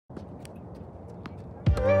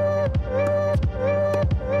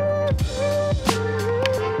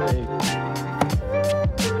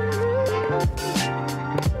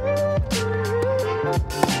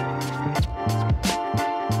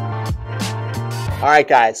All right,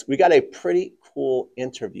 guys, we got a pretty cool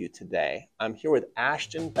interview today. I'm here with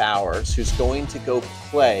Ashton Bowers, who's going to go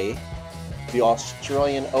play the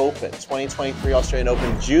Australian Open, 2023 Australian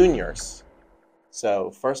Open Juniors.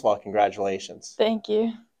 So first of all, congratulations. Thank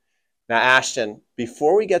you. Now, Ashton,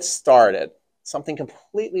 before we get started, something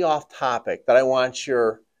completely off topic that I want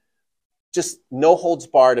your just no holds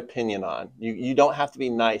barred opinion on. You don't have to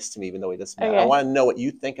be nice to me, even though we just met. Okay. I want to know what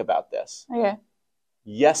you think about this. Okay.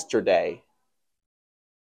 Yesterday,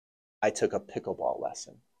 I took a pickleball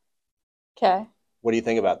lesson. Okay. What do you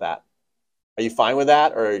think about that? Are you fine with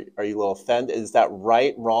that, or are you a little offended? Is that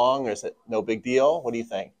right, wrong, or is it no big deal? What do you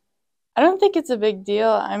think? I don't think it's a big deal.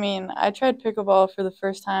 I mean, I tried pickleball for the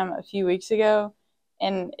first time a few weeks ago,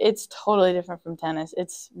 and it's totally different from tennis.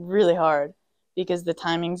 It's really hard because the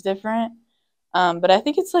timing's different. But I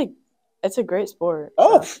think it's a great sport.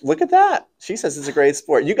 Oh, So. look at that. She says it's a great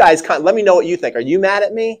sport. You guys, let me know what you think. Are you mad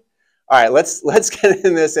at me? All right, let's get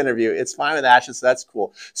in this interview. It's fine with Ashton, so that's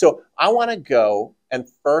cool. So I want to go, and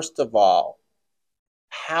first of all,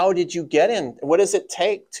 how did you get in? What does it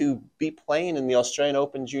take to be playing in the Australian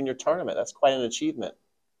Open Junior Tournament? That's quite an achievement.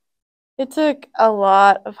 It took a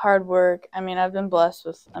lot of hard work. I mean, I've been blessed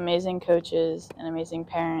with amazing coaches and amazing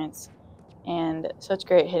parents and such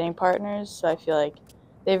great hitting partners, so I feel like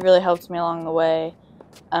they've really helped me along the way.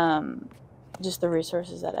 Just the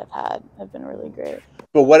resources that I've had have been really great.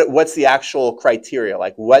 But what's the actual criteria?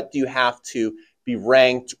 Like, what do you have to be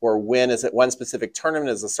ranked or win? Is it one specific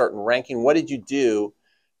tournament? Is it a certain ranking? What did you do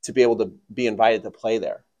to be able to be invited to play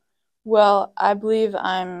there? Well, I believe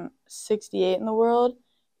I'm 68 in the world,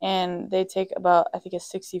 and they take about, I think, a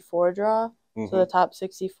 64 draw. Mm-hmm. So the top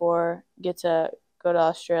 64 get to go to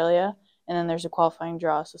Australia, and then there's a qualifying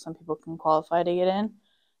draw, so some people can qualify to get in.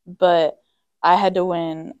 But I had to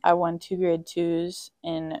win. I won 2 grade 2s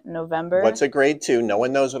in November. What's a grade 2? No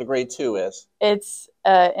one knows what a grade 2 is. It's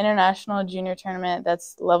an international junior tournament.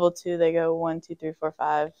 That's level 2. They go 1, 2, 3, 4,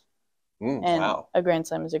 5. And wow. A Grand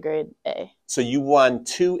Slam is a grade A. So you won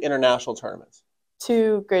 2 international tournaments?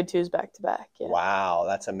 2 grade 2s back to back. Yeah. Wow,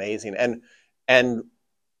 that's amazing. And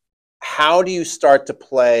how do you start to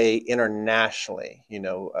play internationally? You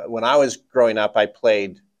know, when I was growing up, I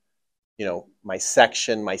played, you know, my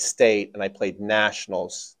section, my state, and I played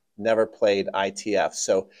nationals, never played ITF.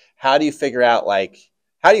 So how do you figure out,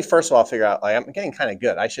 how do you first of all figure out, I'm getting kind of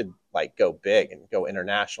good, I should go big and go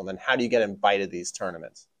international? Then how do you get invited to these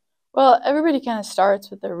tournaments? Well, everybody kind of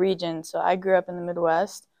starts with their region. So I grew up in the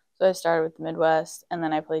Midwest, so I started with the Midwest, and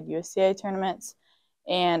then I played USCA tournaments.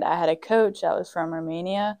 And I had a coach that was from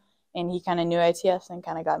Romania, and he kind of knew ITFs and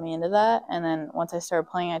kind of got me into that. And then once I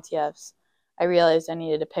started playing ITFs, I realized I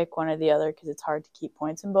needed to pick one or the other because it's hard to keep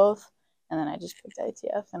points in both. And then I just picked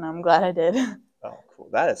ITF, and I'm glad I did. Oh, cool.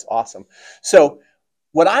 That is awesome. So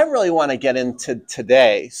what I really want to get into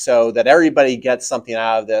today, so that everybody gets something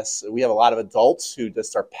out of this, we have a lot of adults who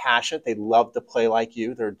just are passionate. They love to play like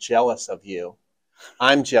you. They're jealous of you.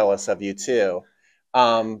 I'm jealous of you too.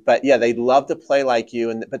 But yeah, they love to play like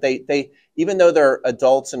you. But they even though they're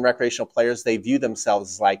adults and recreational players, they view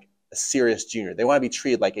themselves as like a serious junior. They want to be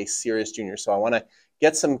treated like a serious junior. So I want to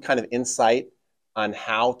get some kind of insight on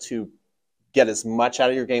how to get as much out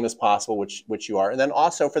of your game as possible, which you are. And then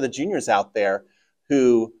also for the juniors out there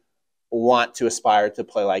who want to aspire to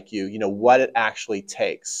play like you know, what it actually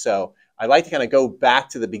takes. So I'd like to kind of go back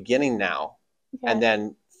to the beginning now, okay, and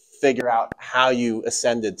then figure out how you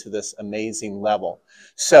ascended to this amazing level.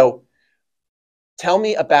 So tell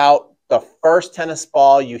me about the first tennis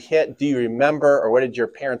ball you hit. Do you remember, or what did your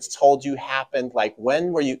parents told you happened? Like,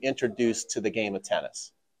 when were you introduced to the game of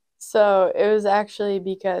tennis? So it was actually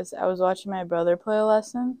because I was watching my brother play a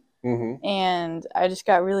lesson. Mm-hmm. And I just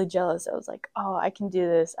got really jealous. I was like, oh, I can do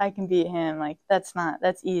this. I can beat him. Like, that's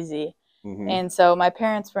easy. Mm-hmm. And so my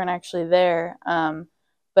parents weren't actually there.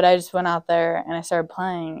 But I just went out there and I started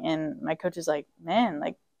playing. And my coach was like, man,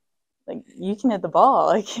 like you can hit the ball.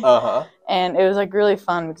 Like, And it was really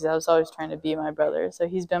fun because I was always trying to beat my brother. So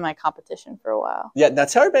he's been my competition for a while. Yeah. Now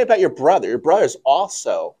tell everybody about your brother. Your brother's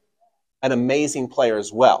also an amazing player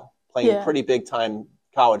as well, playing pretty big time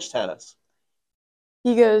college tennis.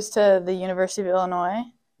 He goes to the University of Illinois,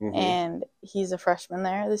 mm-hmm, and he's a freshman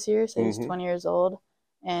there this year, so he's 20 years old.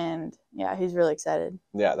 And, yeah, he's really excited.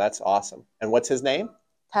 Yeah, that's awesome. And what's his name?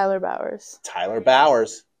 Tyler Bowers. Tyler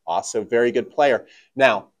Bowers, also very good player.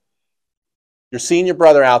 Now, you're seeing your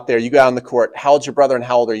brother out there. You go out on the court. How old's your brother, and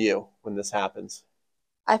how old are you when this happens?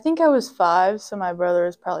 I think I was 5, so my brother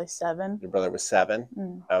was probably 7. Your brother was 7?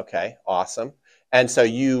 Mm. Okay, awesome. And so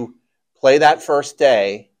you play that first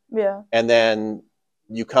day. Yeah. And then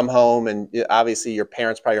you come home, and obviously your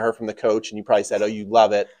parents probably heard from the coach, and you probably said, oh, you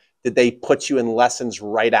love it. did they put you in lessons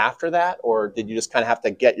right after that, or did you just kind of have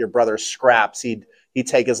to get your brother's scraps? He'd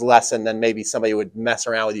take his lesson, then maybe somebody would mess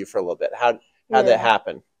around with you for a little bit. How'd that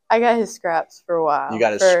happen? I got his scraps for a while. You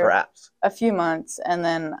got his scraps? A few months, and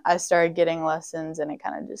then I started getting lessons, and it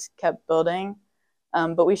kind of just kept building.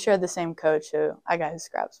 But we shared the same coach, so I got his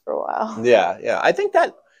scraps for a while. Yeah, yeah. I think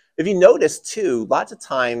that if you notice too, lots of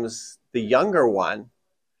times the younger one,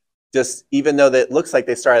 just even though that it looks like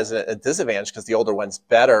they start as a disadvantage because the older one's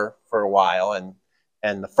better for a while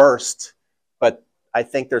and the first, but I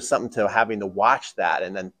think there's something to having to watch that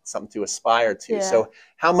and then something to aspire to. Yeah. So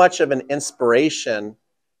how much of an inspiration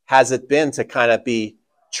has it been to kind of be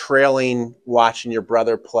trailing, watching your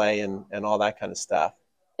brother play and all that kind of stuff?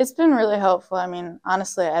 It's been really helpful. I mean,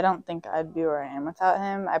 honestly, I don't think I'd be where I am without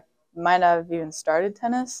him. I might not have even started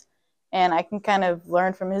tennis, and I can kind of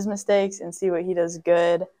learn from his mistakes and see what he does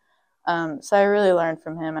good. So I really learned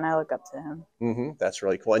from him, and I look up to him. That's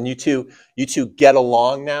really cool. And you two get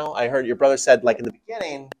along now? I heard your brother said, like, in the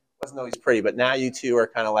beginning, it wasn't always pretty, but now you two are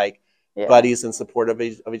kind of like buddies and supportive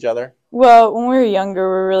of each other? Well, when we were younger,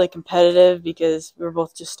 we were really competitive because we were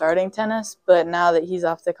both just starting tennis. But now that he's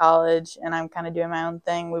off to college and I'm kind of doing my own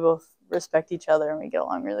thing, we both respect each other and we get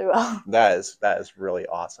along really well. That is really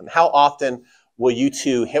awesome. How often will you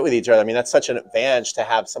two hit with each other? I mean, that's such an advantage to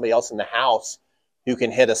have somebody else in the house who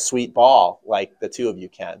can hit a sweet ball like the two of you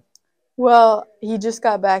can. Well, he just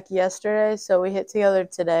got back yesterday, so we hit together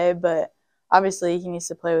today, but obviously he needs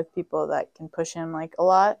to play with people that can push him like a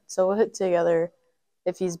lot. So we'll hit together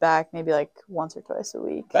if he's back maybe like once or twice a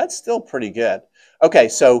week. That's still pretty good. Okay,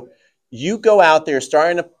 so you go out there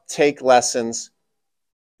starting to take lessons.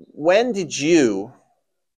 When did you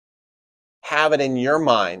have it in your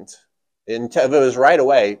mind, and if it was right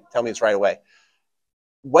away, tell me it's right away.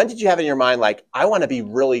 When did you have in your mind, like, I want to be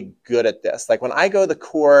really good at this? Like, when I go to the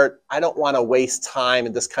court, I don't want to waste time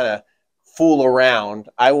and just kind of fool around.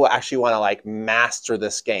 I will actually want to, like, master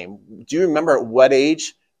this game. Do you remember at what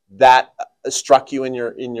age that struck you in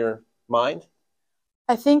your mind?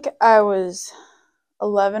 I think I was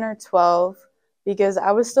 11 or 12 because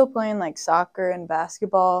I was still playing, like, soccer and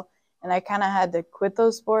basketball, and I kind of had to quit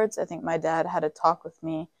those sports. I think my dad had a talk with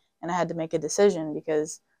me, and I had to make a decision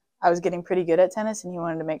because I was getting pretty good at tennis, and he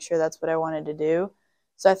wanted to make sure that's what I wanted to do.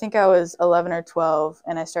 So I think I was 11 or 12,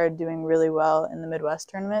 and I started doing really well in the Midwest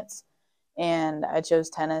tournaments, and I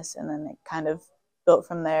chose tennis, and then it kind of built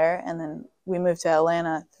from there, and then we moved to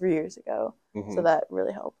Atlanta 3 years ago, so that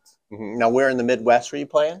really helped. Now, where in the Midwest were you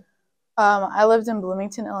playing? I lived in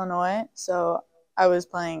Bloomington, Illinois, so I was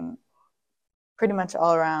playing pretty much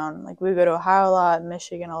all around. Like, we would go to Ohio a lot,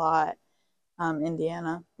 Michigan a lot,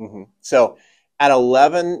 Indiana. So at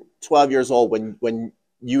 11, 12 years old, when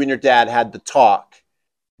you and your dad had the talk,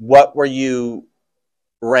 what were you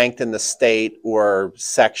ranked in the state or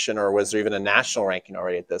section, or was there even a national ranking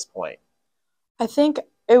already at this point? I think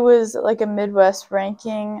it was like a Midwest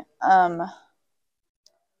ranking.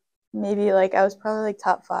 Maybe like I was probably like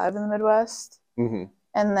top 5 in the Midwest. And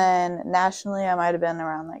then nationally, I might have been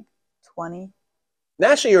around like 20.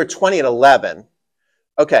 Nationally, you were 20 at 11.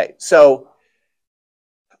 Okay, so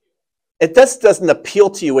it just doesn't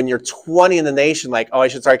appeal to you when you're 20 in the nation, like, oh, I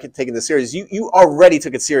should start taking this serious. You already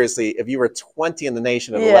took it seriously if you were 20 in the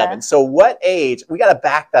nation at 11. So what age, we got to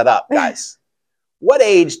back that up, guys. What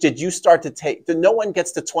age did you start to take, no one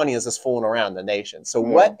gets to 20 as this fooling around the nation. So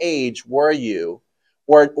what age were you,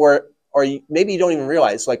 or maybe you don't even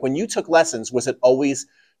realize, like, when you took lessons, was it always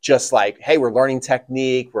just like, hey, we're learning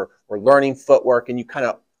technique, we're learning footwork, and you kind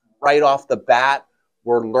of right off the bat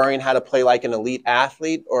were learning how to play like an elite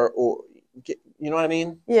athlete, or you know what I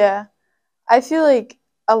mean? Yeah. I feel like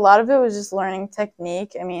a lot of it was just learning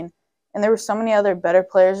technique. I mean, and there were so many other better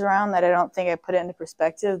players around that I don't think I put it into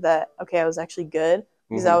perspective that, okay, I was actually good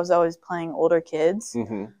because I was always playing older kids.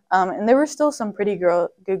 And there were still some pretty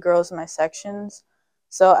good girls in my sections.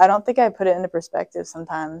 So I don't think I put it into perspective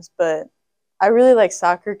sometimes. But I really like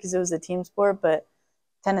soccer because it was a team sport, but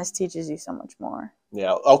tennis teaches you so much more.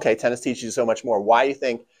 Yeah, okay, tennis teaches you so much more. Why do you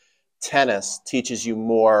think tennis teaches you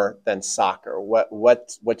more than soccer? What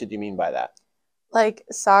did you mean by that? Like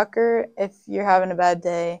soccer, if you're having a bad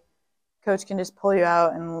day, coach can just pull you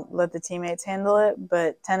out and let the teammates handle it.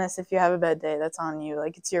 But tennis, if you have a bad day, that's on you.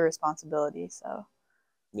 Like, it's your responsibility. So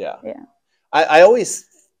yeah. I always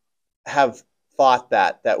have thought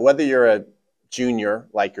that whether you're a junior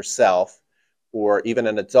like yourself or even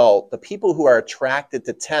an adult, the people who are attracted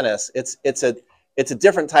to tennis, it's a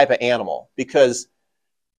different type of animal, because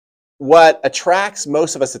what attracts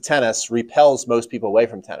most of us to tennis repels most people away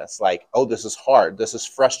from tennis. Like, oh, this is hard. This is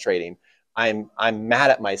frustrating. I'm mad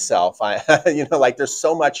at myself. Like, there's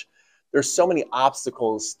so much there's so many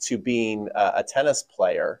obstacles to being a tennis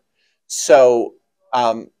player. So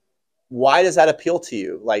why does that appeal to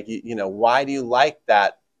you? Like, you know, why do you like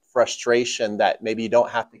that frustration that maybe you don't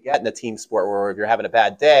have to get in a team sport where if you're having a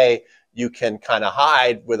bad day, you can kind of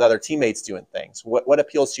hide with other teammates doing things? What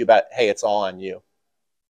appeals to you about, hey, it's all on you?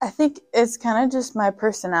 I think it's kind of just my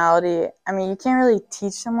personality. I mean, you can't really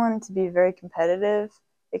teach someone to be very competitive.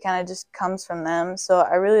 It kind of just comes from them. So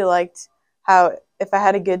I really liked how if I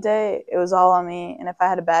had a good day, it was all on me. And if I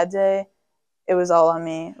had a bad day, it was all on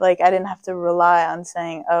me. Like, I didn't have to rely on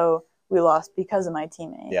saying, oh, we lost because of my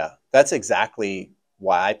teammate. Yeah, that's exactly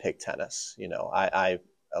why I picked tennis. You know, I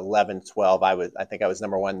 11, 12, I think I was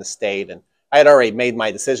number one in the state, and I had already made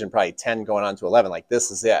my decision, probably 10 going on to 11. Like, this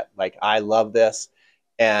is it. Like, I love this,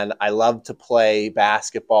 and I love to play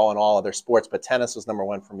basketball and all other sports, but tennis was number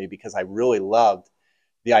one for me because I really loved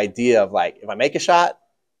the idea of, like, if I make a shot,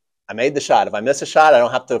 I made the shot. If I miss a shot, I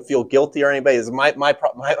don't have to feel guilty or anybody. It's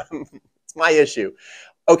it's my issue.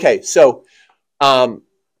 Okay, so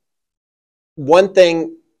one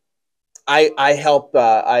thing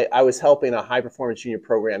I was helping a high performance junior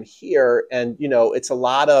program here, and you know, it's a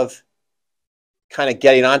lot of kind of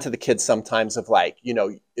getting onto the kids sometimes of, like, you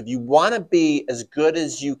know, if you want to be as good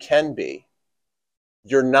as you can be,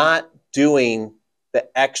 you're not doing the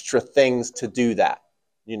extra things to do that.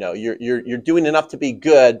 You know, you're doing enough to be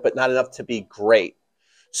good, but not enough to be great.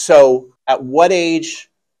 So at what age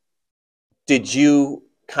did you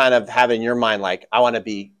kind of have in your mind, like, I want to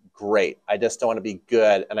be great, I just don't want to be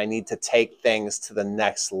good, and I need to take things to the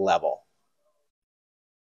next level?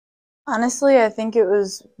 Honestly, I think it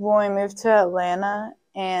was when we moved to Atlanta,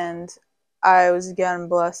 and I was again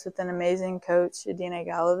blessed with an amazing coach, Adina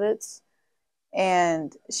Galovitz,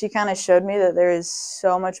 and she kind of showed me that there is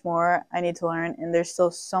so much more I need to learn, and there's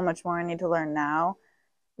still so much more I need to learn now,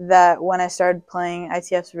 that when I started playing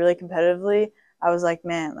ITFs really competitively, I was like,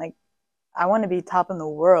 man, like, I want to be top in the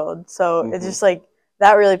world. So it's just like,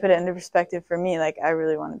 that really put it into perspective for me. Like, I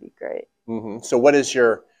really want to be great. So what is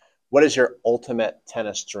your ultimate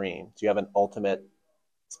tennis dream? Do you have an ultimate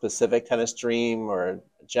specific tennis dream or a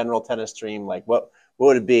general tennis dream? Like, what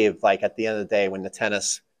would it be if, like, at the end of the day, when the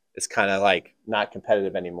tennis is kind of like not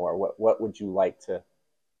competitive anymore, what would you like to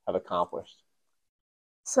have accomplished?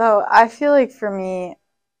 So I feel like for me,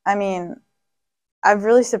 I mean, I've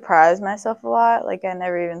really surprised myself a lot. Like, I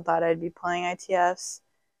never even thought I'd be playing ITFs,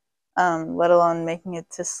 let alone making it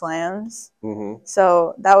to slams.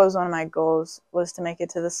 So that was one of my goals, was to make it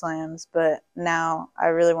to the slams. But now I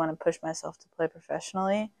really want to push myself to play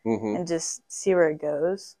professionally and just see where it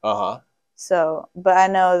goes. So, but I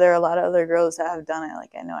know there are a lot of other girls that have done it. Like,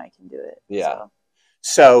 I know I can do it. Yeah.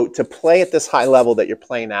 So to play at this high level that you're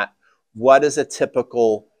playing at, what is a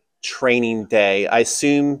typical training day? I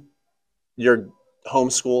assume you're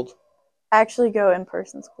homeschooled? I actually go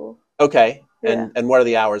in-person school. Okay. Yeah. And what are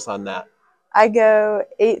the hours on that? I go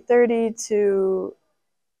 8:30 to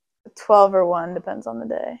 12 or 1, depends on the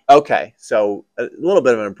day. Okay. So a little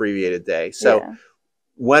bit of an abbreviated day. So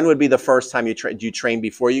when would be the first time you train? Do you train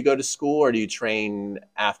before you go to school, or do you train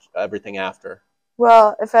after everything after?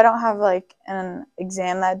 Well, if I don't have like an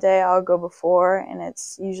exam that day, I'll go before, and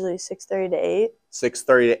it's usually 6:30 to 8.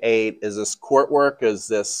 6:30 to 8. Is this court work? Is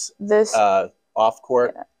this off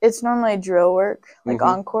court? Yeah. It's normally drill work, like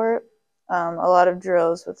on court. A lot of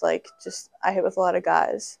drills with, like, I hit with a lot of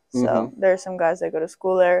guys. So there are some guys that go to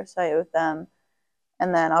school there, so I hit with them.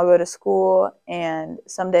 And then I'll go to school, and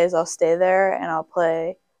some days I'll stay there and I'll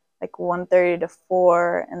play like 1:30 to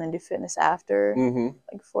 4, and then do fitness after,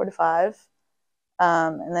 like 4 to 5.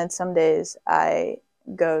 And then some days I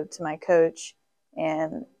go to my coach,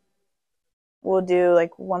 and we'll do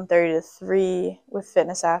like 1:30 to 3 with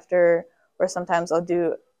fitness after, or sometimes I'll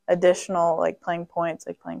do additional, like, playing points,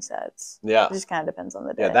 like playing sets. Yeah. It just kind of depends on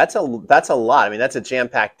the day. Yeah, that's a lot. I mean, that's a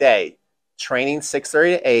jam-packed day. Training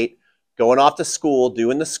 6:30 to 8, going off to school,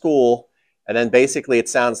 doing the school, and then basically it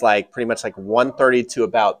sounds like pretty much like 1:30 to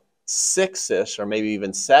about 6-ish, or maybe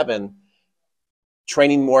even 7,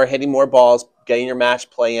 training more, hitting more balls, getting your match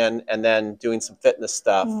play in, and then doing some fitness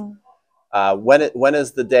stuff. When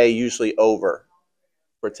is the day usually over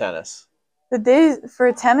for tennis? The day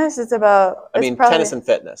for tennis, it's about... tennis and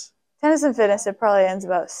fitness. Tennis and fitness, it probably ends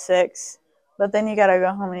about 6. But then you got to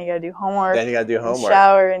go home and you got to do homework. Then you got to do homework.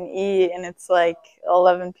 Shower and eat, and it's like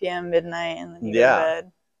 11 p.m., midnight, and then you go to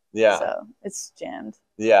bed. Yeah. So it's jammed.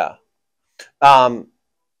 Yeah.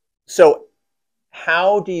 So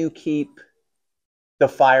how do you keep the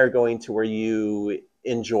fire going to where you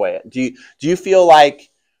enjoy it? Do you feel like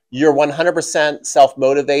you're 100%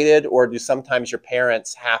 self-motivated, or do sometimes your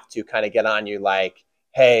parents have to kind of get on you, like,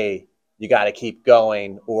 hey, you got to keep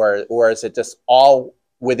going, or is it just all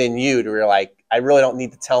within you to where you're like, I really don't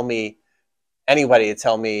need to tell me anybody to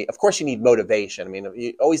tell me? Of course you need motivation. I mean,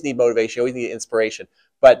 you always need motivation, you always need inspiration,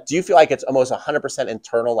 but do you feel like it's almost 100%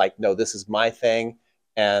 internal, like, no, this is my thing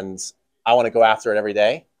and I want to go after it every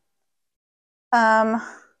day?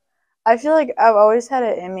 I feel like I've always had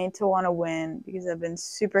it in me to want to win because I've been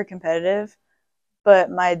super competitive,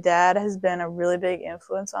 but my dad has been a really big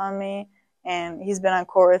influence on me, and he's been on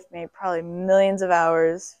court with me probably millions of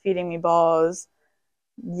hours, feeding me balls,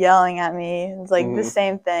 yelling at me. It's like the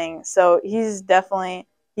same thing. So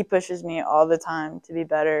he pushes me all the time to be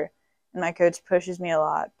better. And my coach pushes me a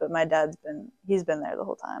lot, but my he's been there the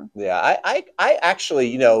whole time. Yeah, I actually,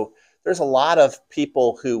 you know, there's a lot of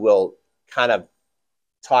people who will kind of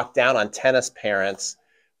talk down on tennis parents,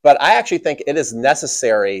 but I actually think it is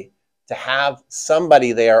necessary to have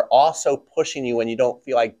somebody there also pushing you when you don't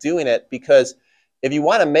feel like doing it, because if you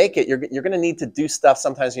want to make it, you're going to need to do stuff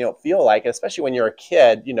sometimes you don't feel like it, especially when you're a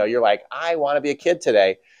kid. You know, you're like, I want to be a kid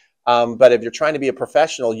today. But if you're trying to be a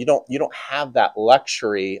professional, you don't have that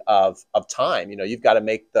luxury of time. You know, you've got to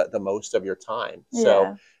make the most of your time. Yeah.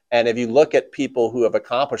 So, and if you look at people who have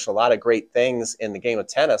accomplished a lot of great things in the game of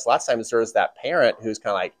tennis, lots of times there's that parent who's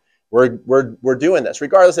kind of like, we're doing this,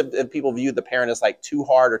 regardless if people view the parent as like too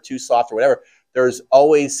hard or too soft or whatever. There's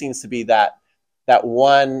always seems to be that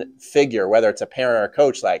one figure, whether it's a parent or a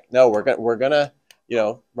coach, like, no, we're gonna, you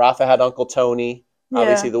know, Rafa had Uncle Tony. Yeah.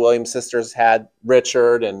 Obviously, the Williams sisters had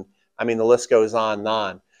Richard, and I mean, the list goes on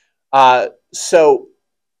and on. So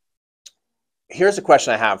here's a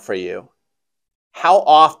question I have for you. How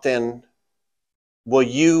often will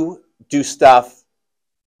you do stuff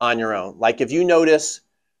on your own? Like if you notice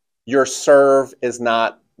your serve is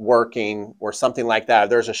not working or something like that, if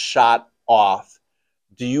there's a shot off,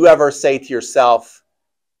 do you ever say to yourself,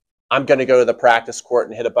 I'm going to go to the practice court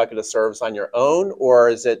and hit a bucket of serves on your own? Or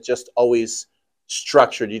is it just always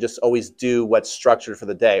structured? You just always do what's structured for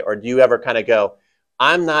the day? Or do you ever kind of go,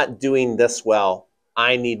 I'm not doing this well,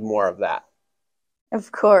 I need more of that?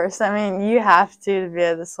 Of course. I mean, you have to be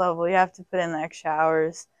at this level. You have to put in the extra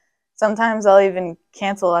hours. Sometimes I'll even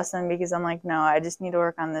cancel a lesson because I'm like, no, I just need to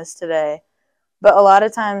work on this today. But a lot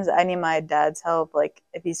of times I need my dad's help, like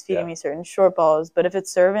if he's feeding me certain short balls. But if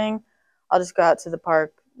it's serving, I'll just go out to the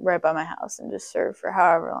park right by my house and just serve for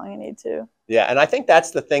however long I need to. Yeah, and I think that's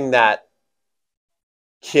the thing that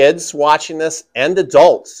kids watching this and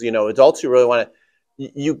adults, you know, adults who really want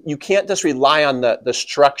to, you can't just rely on the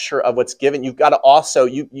structure of what's given. You've got to also,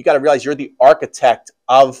 you got to realize you're the architect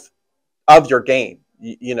of your game.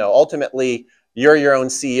 You know, ultimately, you're your own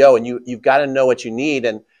CEO, and you've got to know what you need.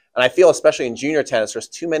 And I feel, especially in junior tennis, there's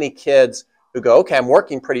too many kids who go, okay, I'm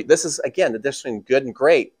working pretty. This is, again, the difference between good and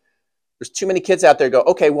great. There's too many kids out there who go,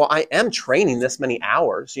 okay, well, I am training this many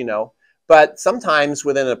hours, you know. But sometimes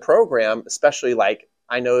within a program, especially like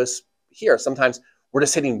I notice here, sometimes we're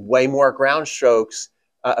just hitting way more ground strokes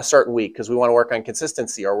a certain week because we want to work on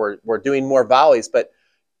consistency, or we're doing more volleys. But,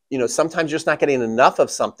 you know, sometimes you're just not getting enough of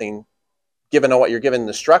something given what you're given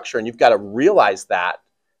the structure, and you've got to realize that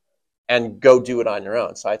and go do it on your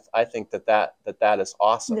own. So I think that is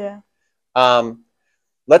awesome. Yeah.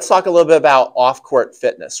 Let's talk a little bit about off-court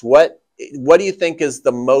fitness. What do you think is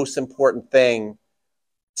the most important thing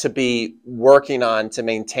to be working on to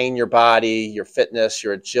maintain your body, your fitness,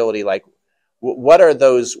 your agility? Like, what are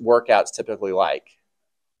those workouts typically like?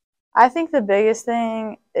 I think the biggest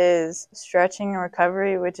thing is stretching and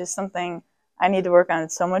recovery, which is something I need to work on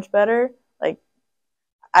so much better. Like,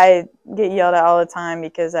 I get yelled at all the time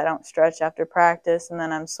because I don't stretch after practice, and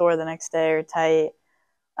then I'm sore the next day or tight.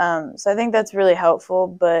 So I think that's really helpful,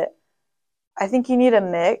 but I think you need a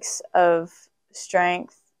mix of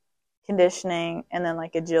strength, conditioning, and then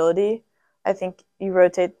like agility. I think you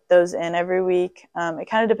rotate those in every week. It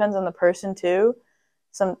kind of depends on the person too.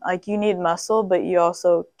 Like you need muscle, but you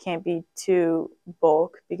also can't be too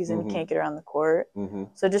bulk because then you can't get around the court.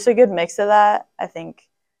 So just a good mix of that, I think,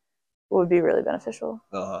 would be really beneficial.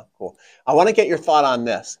 Cool. I want to get your thought on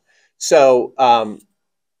this. So,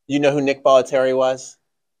 you know who Nick Bollettieri was?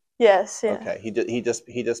 Yes. Yeah. Okay. He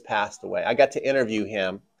just passed away. I got to interview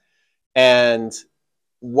him, and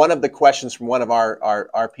one of the questions from one of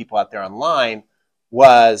our people out there online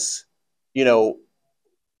was, you know,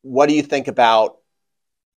 what do you think about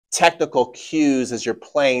technical cues as you're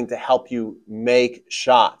playing to help you make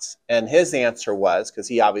shots? And his answer was, because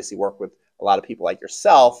he obviously worked with a lot of people like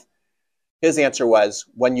yourself, his answer was,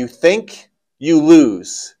 when you think you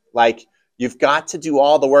lose, like you've got to do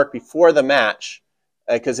all the work before the match,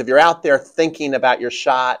 because if you're out there thinking about your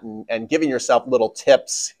shot and giving yourself little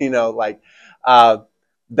tips, you know, like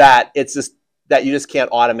that, it's just that you just can't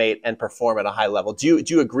automate and perform at a high level. Do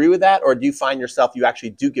you agree with that, or do you find yourself you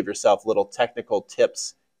actually do give yourself little technical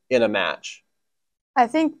tips in a match? I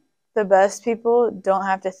think the best people don't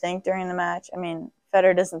have to think during the match. I mean,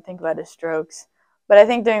 Federer doesn't think about his strokes, but I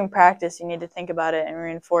think during practice you need to think about it and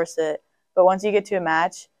reinforce it. But once you get to a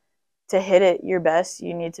match, to hit it your best,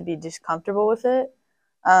 you need to be just comfortable with it.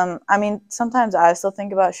 I mean, sometimes I still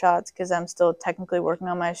think about shots because I'm still technically working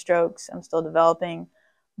on my strokes. I'm still developing.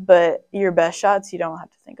 But your best shots, you don't have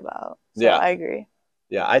to think about. So Yeah. I agree.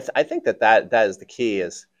 Yeah, I think that is the key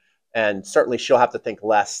is, and certainly she'll have to think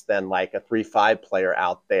less than like a 3-5 player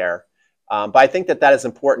out there. But I think that is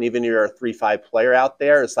important. Even if you're a 3-5 player out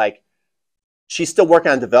there, it's like she's still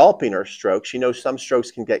working on developing her strokes. She knows some strokes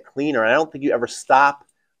can get cleaner. And I don't think you ever stop,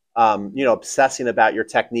 obsessing about your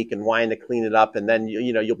technique and wanting to clean it up. And then,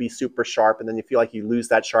 you'll be super sharp. And then you feel like you lose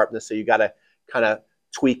that sharpness. So you got to kind of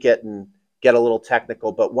tweak it and get a little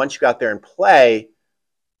technical. But once you go out there and play,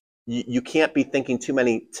 you can't be thinking too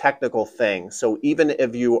many technical things. So even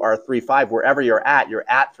if you are 3-5, wherever you're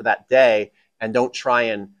at for that day, and don't try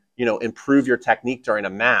and, improve your technique during a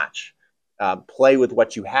match. Play with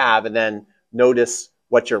what you have and then notice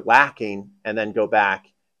what you're lacking and then go back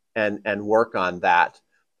and work on that.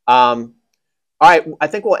 All right, I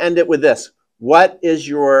think we'll end it with this. What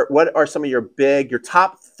are some of your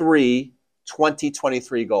top 3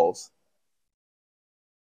 2023 goals?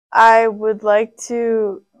 I would like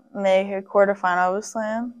to make a quarterfinal of a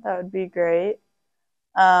slam. That would be great.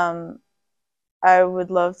 I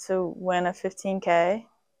would love to win a 15K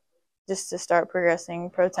just to start progressing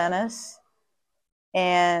pro tennis.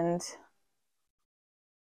 And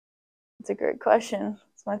it's a great question.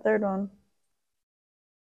 It's my third one.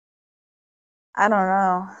 I don't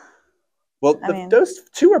know. Well, those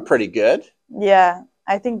 2 are pretty good. Yeah,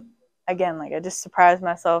 I think, again, like I just surprised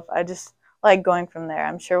myself. I just like going from there.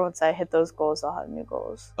 I'm sure once I hit those goals, I'll have new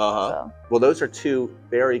goals. So. Well, those are 2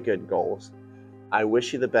 very good goals. I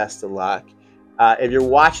wish you the best of luck. If you're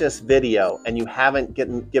watching this video and you haven't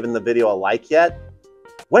given the video a like yet,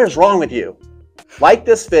 what is wrong with you? Like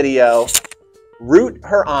this video, root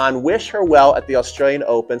her on, wish her well at the Australian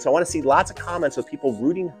Open. So I want to see lots of comments of people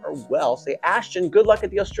rooting her well. Say, Ashton, good luck at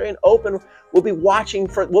the Australian Open. We'll be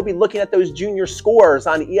looking at those junior scores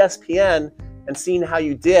on ESPN and seeing how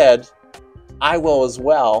you did. I will as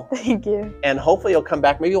well. Thank you. And hopefully you'll come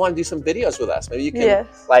back. Maybe you want to do some videos with us. Maybe you can,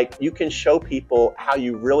 yes. You can show people how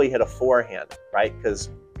you really hit a forehand, right?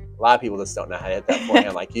 Because a lot of people just don't know how to hit that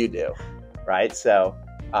forehand like you do, right? So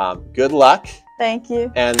good luck. Thank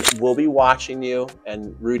you. And we'll be watching you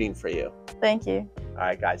and rooting for you. Thank you. All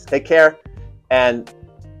right, guys. Take care and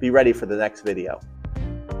be ready for the next video.